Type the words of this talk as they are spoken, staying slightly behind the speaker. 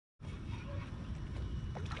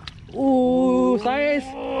Saiz.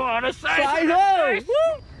 Ada saiz. Saiz.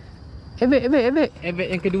 Ebek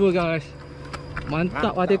yang kedua guys.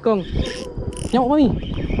 Mantap lah tekong. Nyauk mami.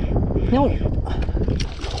 Nyauk.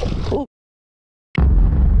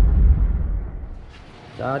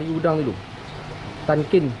 Cari udang dulu.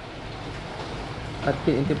 Tankin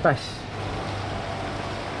Enterprise.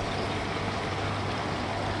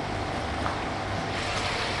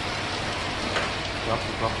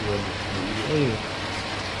 Kapu.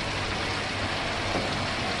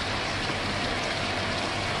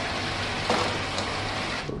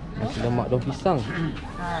 Nasi lemak daun pisang.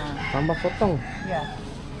 Tambah potong. Ya.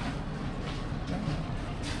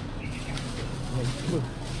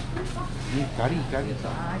 Ni kari tak?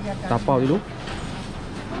 Tapau dulu.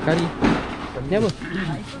 Kari. Ni apa?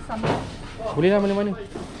 Itu sama. Boleh lah mana-mana.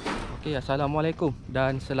 Okay, Assalamualaikum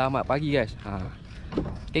dan selamat pagi guys.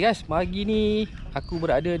 Okay guys, pagi ni aku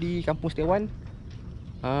berada di Kampung Setewan.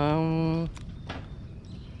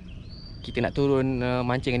 Kita nak turun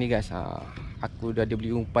mancing ni guys. Aku dah ada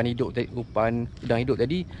beli umpan udang hidup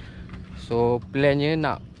tadi. So plannya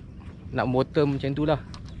nak bottom macam tu lah.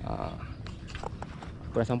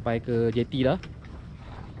 Aku dah sampai ke jeti dah.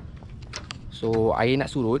 So air nak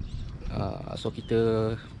surut. So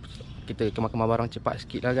kita kemas-kemas barang cepat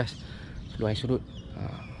sikit lah guys sebelum air surut.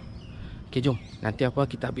 Okay, jom. Nanti apa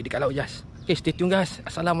kita update dekat laut Jas. Okay, stay tune guys.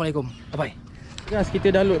 Assalamualaikum. Bye bye. Guys, kita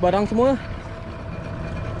dah load barang semua.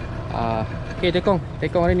 Okay, tekong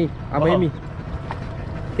hari ni Abang Amy.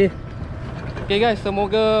 Okay guys,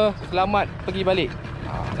 semoga selamat pergi balik.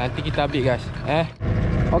 Nanti kita update guys.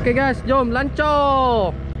 Okay guys, jom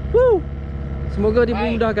lancar. Woo! Semoga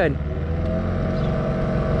dimudahkan.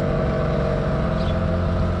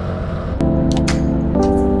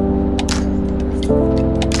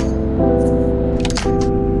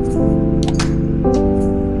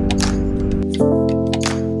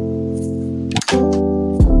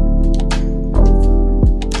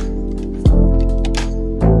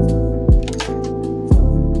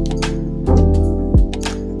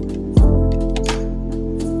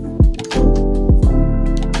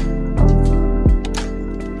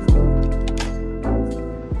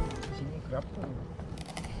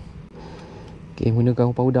 Okay, gunakan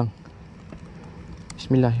umpan udang.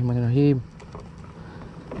 Bismillahirrahmanirrahim.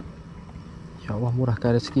 Ya Allah,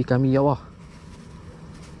 murahkan rezeki kami ya Allah.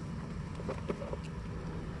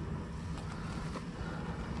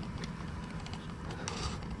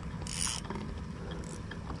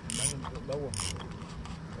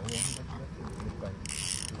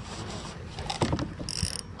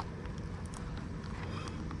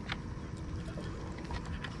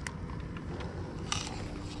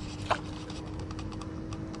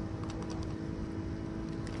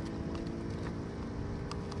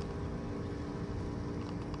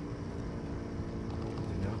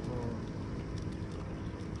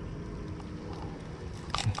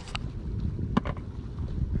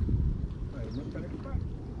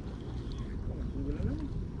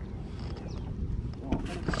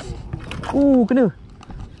 Kena.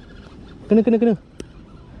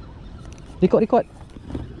 Rekod.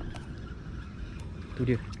 Tu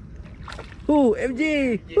dia. MJ.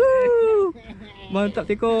 Mantap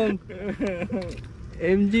tekong.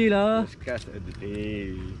 MJ lah. First cast of the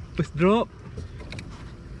day. First drop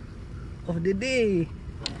of the day.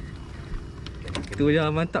 Tu je,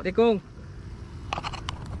 mantap tekong.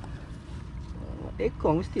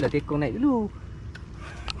 Tekong mestilah tekong naik dulu.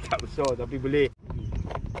 Tak besar tapi boleh.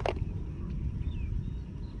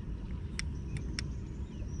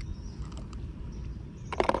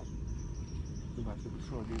 Bahasa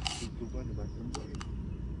besar dia itu pun ada bahasa lembut ni.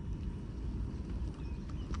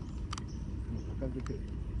 Makan kita.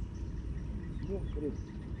 Semua kering.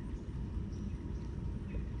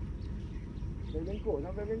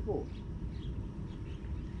 Sampai bengkok.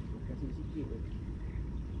 Kasih sikit je.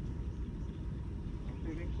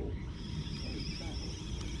 Sampai bengkok.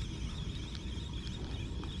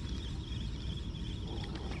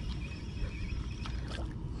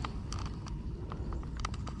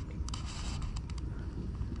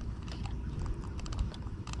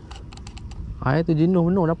 Air tu jenuh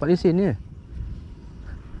penuh dapat lesen je.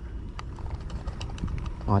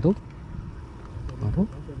 Tu.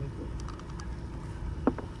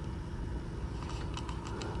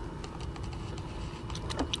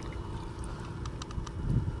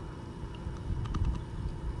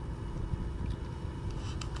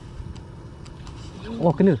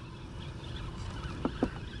 Oh, kena.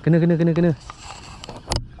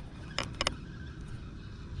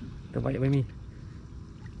 Terbaik Mami.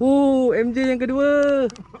 MJ yang kedua.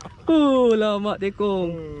 Lama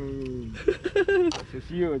tekong.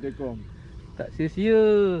 Sesia tekong. Tak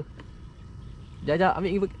sia-sia. Jap,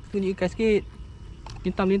 ambil tunjukkan sikit.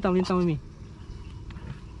 Lintam Mami.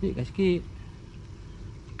 Tunjukkan sikit.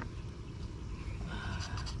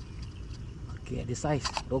 Okey, ada saiz.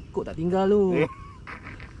 Rokok tak tinggal tu.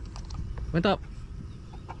 Mantap.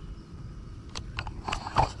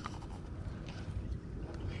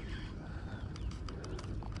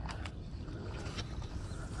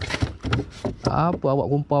 Apa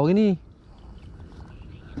awak kumpau ke ni?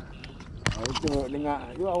 Tengok dengar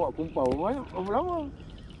je awak kumpau banyak. Berapa lama?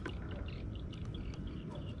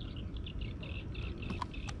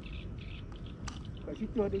 Kat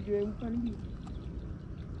situ ada jual umpan lagi.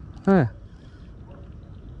 Ha.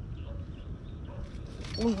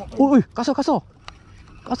 Oi, kasar.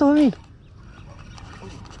 Kasar Mami.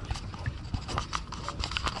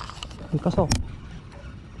 Kasar.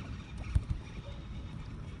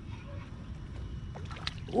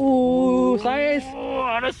 Saiz.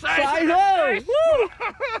 Ada saiz. Saiz.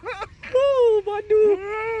 Padu.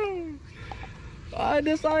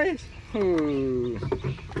 Ada saiz.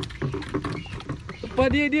 Apa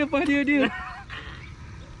dia?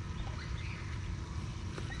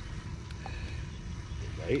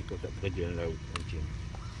 Baik kau tak bekerja dalam laut mancing.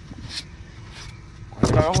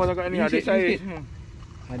 Sekarang kau cakap ni ada saiz.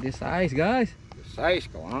 Ada saiz guys. Saiz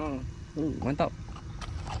kau ha. Mantap.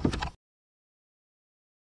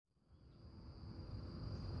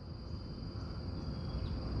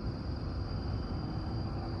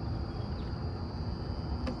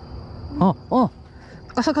 Oh.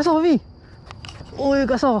 Kasar Mami. Oi,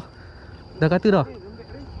 kasar. Dah kata dah.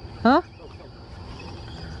 Ha?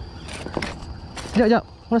 Sekejap.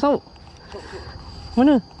 Mana sauk?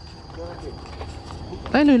 Mana?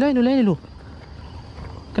 Lain dulu.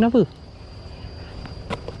 Kenapa?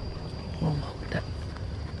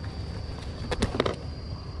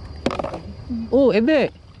 Oh,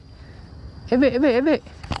 ebek.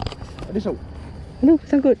 Ada sauk. Aduh,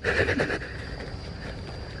 sangkut.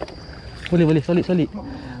 Boleh, solid.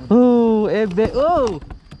 Oh, ebek. Oh.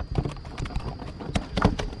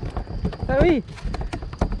 Tapi.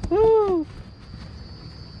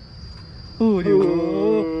 Dia.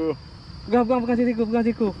 Pegang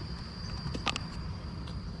siku.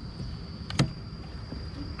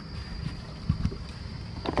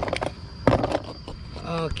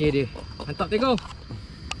 Okey dia. Mantap tengok.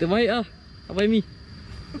 Terbaik ah. Abang Mi.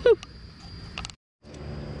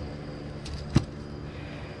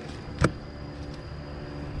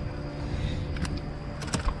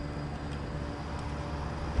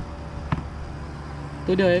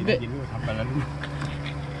 Tu dia ebek. Sampai lalu.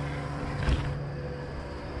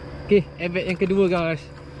 Okey, ebek yang kedua guys.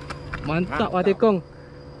 Mantap ah tekong.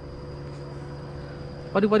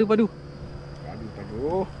 Padu. Padu.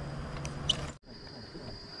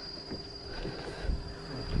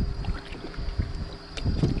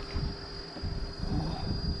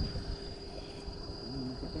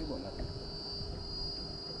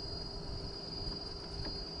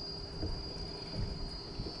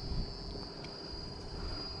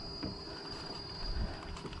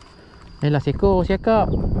 Yelah seko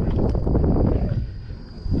Siakap.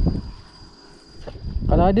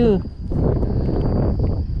 Kalau ada.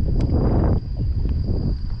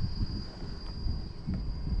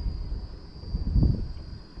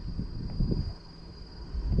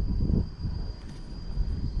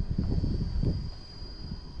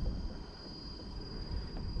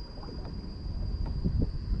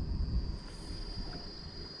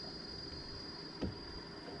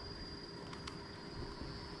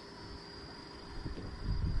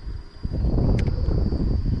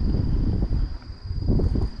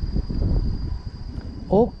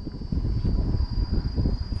 Oh.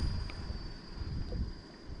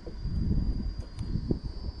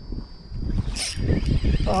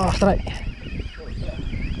 Strike.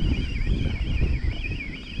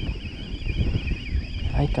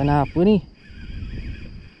 Ikan apa ni?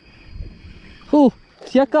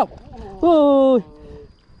 Siakap.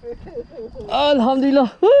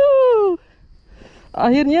 Alhamdulillah.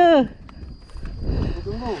 Akhirnya.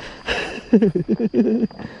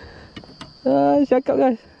 Siakap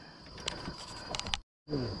guys.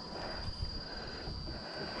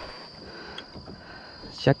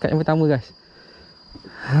 Siakap yang pertama guys.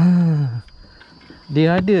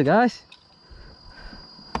 Dia ada guys.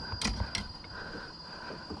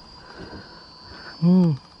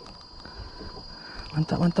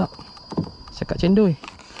 Mantap. Siakap cendol.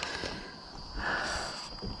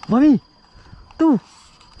 Mami. Tu.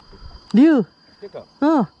 Dia. Cakap.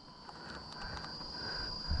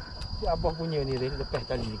 Si abah punya ni Rin, lepas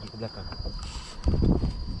tali lagi ke belakang.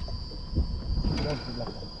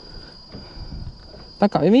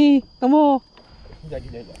 Tangkap Amy. Nombor.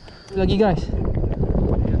 Jadi. Lagi guys.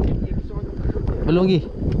 Belum lagi.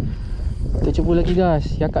 Kita cuba lagi guys.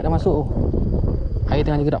 Siakap dah masuk. Air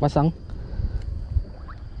tengah gerak pasang.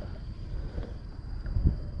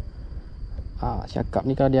 Siakap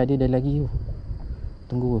ni kalau dia ada lagi tu.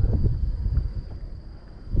 Tunggu.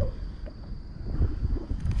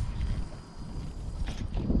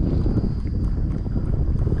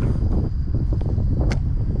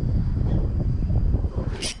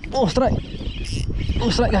 Oh, strike.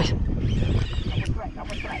 Oh, strike guys.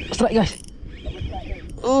 Strike guys.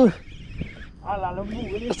 Alah lembu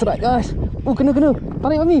ni. Strike guys. Kena.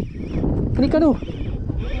 Tarik Mami. Kena ikan tu.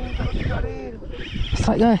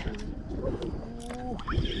 Strike guys.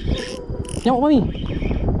 Nyamuk Mami.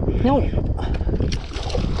 Nyamuk.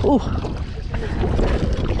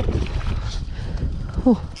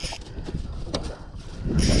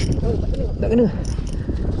 Tak kena.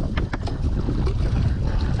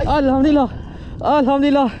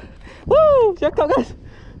 Alhamdulillah. Woo, Siakap guys.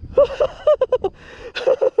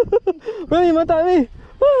 Mami mantap Mami.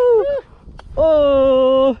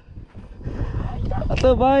 Oh.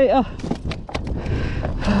 Terbaik ah.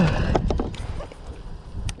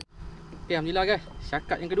 Okay, alhamdulillah guys.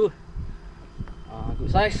 Siakap yang kedua.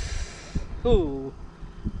 Good size.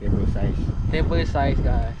 Table size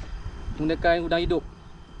guys. Menggunakan udang hidup.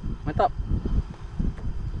 Mantap.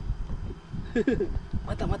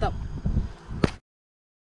 Mantap.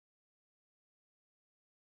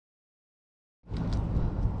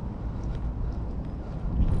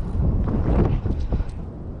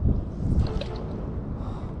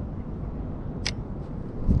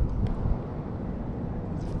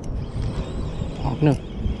 Kena.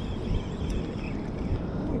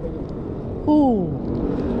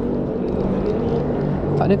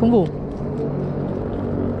 Tak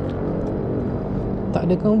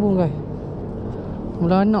ada kembung guys.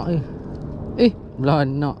 Belanak je.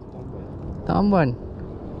 Belanak. Tamban.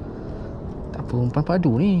 Tak apa, umpan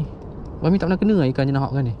padu ni. Mami tak pernah kena ikan jenis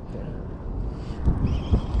hak kan ni.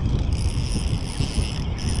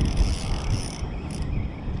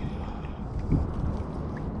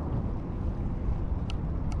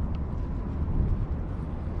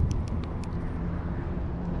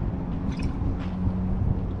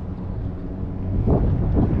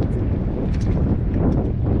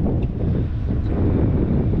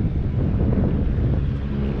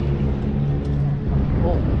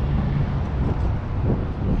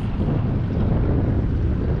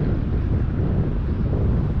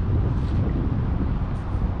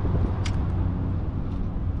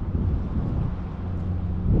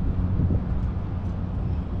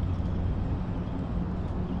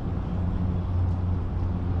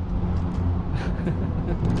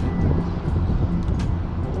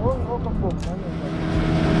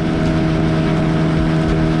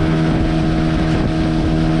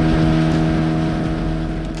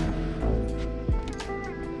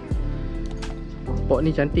 Spot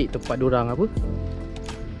ni cantik, tempat diorang apa?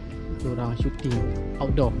 Diorang shooting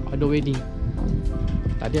outdoor wedding.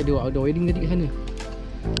 Tadi ada outdoor wedding tadi kat sana.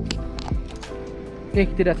 Okay,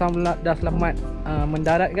 kita dah selamat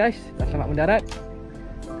mendarat guys. Dah selamat mendarat.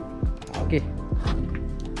 Okay,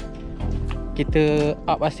 kita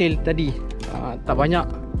up hasil tadi. Tak banyak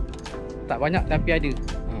tapi ada.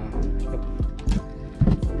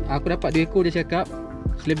 Aku dapat 2 ekor dia cakap.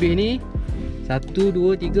 Selebih ni 1,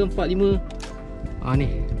 2, 3, 4, 5. Ni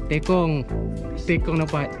tekong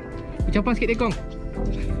dapat. Ucapan sikit tekong.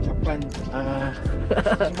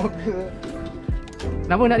 Semoga.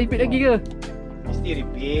 Kenapa nak repeat lagi ke? Mesti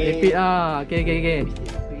repeat. Okay.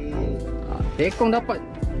 Tekong dapat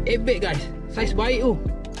 8 bag guys. Saiz baik tu.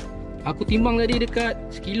 Aku timbang tadi dekat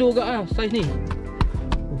 1 kilo ke saiz ni.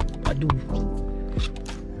 Aduh.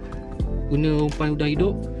 Guna umpan udang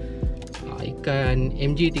hidup. Ikan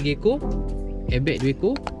MJ 3 ekor, ebek 2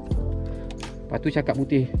 ekor. Lepas tu cakap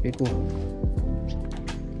putih 2 ekor.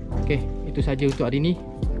 Okay, itu saja untuk hari ni.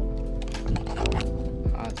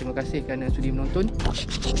 Terima kasih kerana sudi menonton.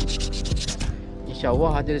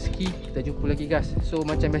 InsyaAllah ada rezeki kita jumpa lagi guys. So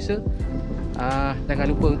macam biasa, jangan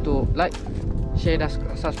lupa untuk like, share dan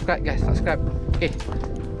subscribe guys. Okay,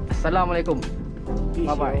 Assalamualaikum.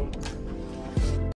 Bye bye.